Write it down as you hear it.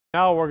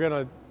Now we're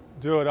going to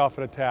do it off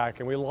an attack,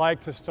 and we like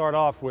to start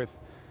off with,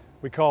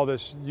 we call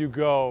this you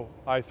go,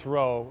 I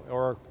throw,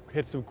 or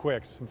hit some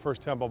quicks, some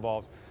first tempo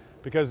balls,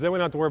 because then we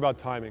don't have to worry about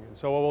timing. And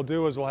so what we'll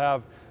do is we'll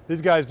have these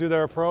guys do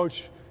their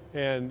approach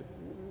and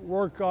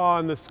work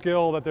on the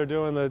skill that they're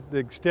doing, the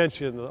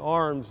extension, the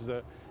arms,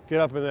 the get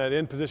up in that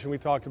in position we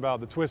talked about,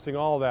 the twisting,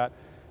 all of that,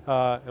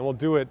 and we'll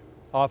do it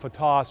off a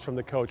toss from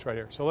the coach right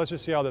here. So let's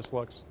just see how this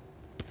looks.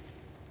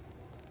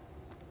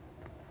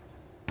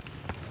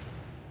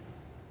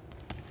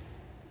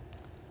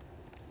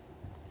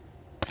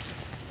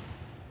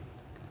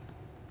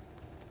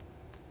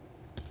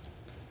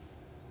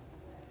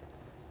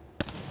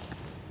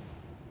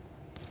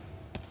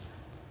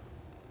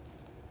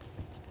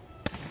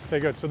 Okay,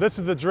 good. So this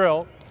is the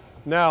drill.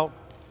 Now,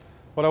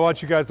 what I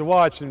want you guys to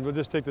watch, and we'll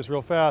just take this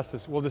real fast,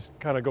 is we'll just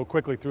kind of go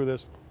quickly through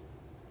this,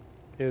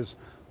 is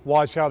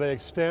watch how they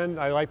extend.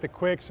 I like the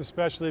quicks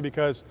especially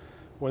because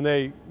when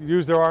they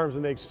use their arms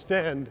and they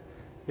extend,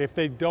 if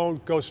they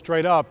don't go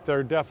straight up,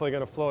 they're definitely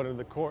going to float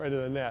into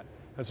the net.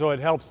 And so it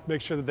helps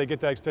make sure that they get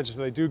that extension so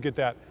they do get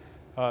that,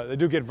 they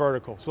do get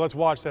vertical. So let's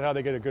watch that, how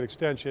they get a good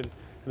extension.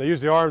 And they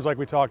use the arms like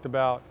we talked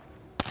about.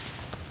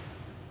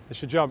 They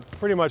should jump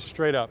pretty much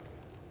straight up.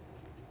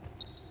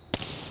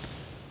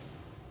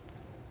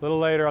 A little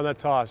later on that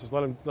toss, just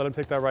let him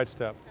take that right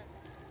step.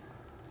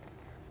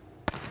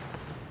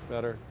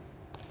 Better.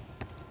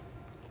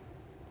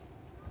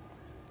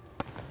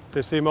 So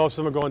you see most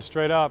of them are going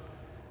straight up.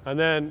 And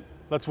then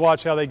let's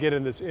watch how they get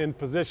in this in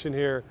position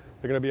here.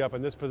 They're going to be up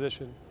in this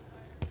position.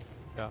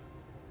 Yeah.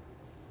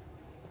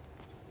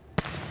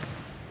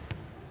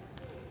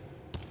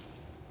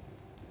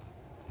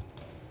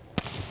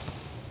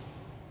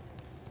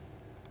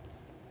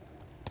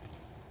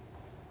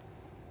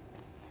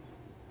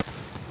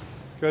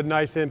 Good,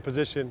 nice in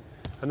position.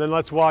 And then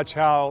let's watch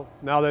how,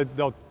 now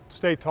they'll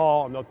stay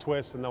tall and they'll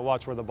twist and they'll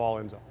watch where the ball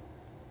ends up.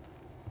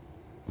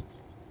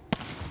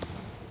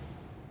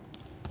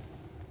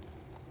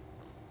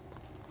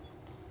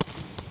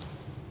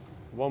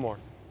 One more.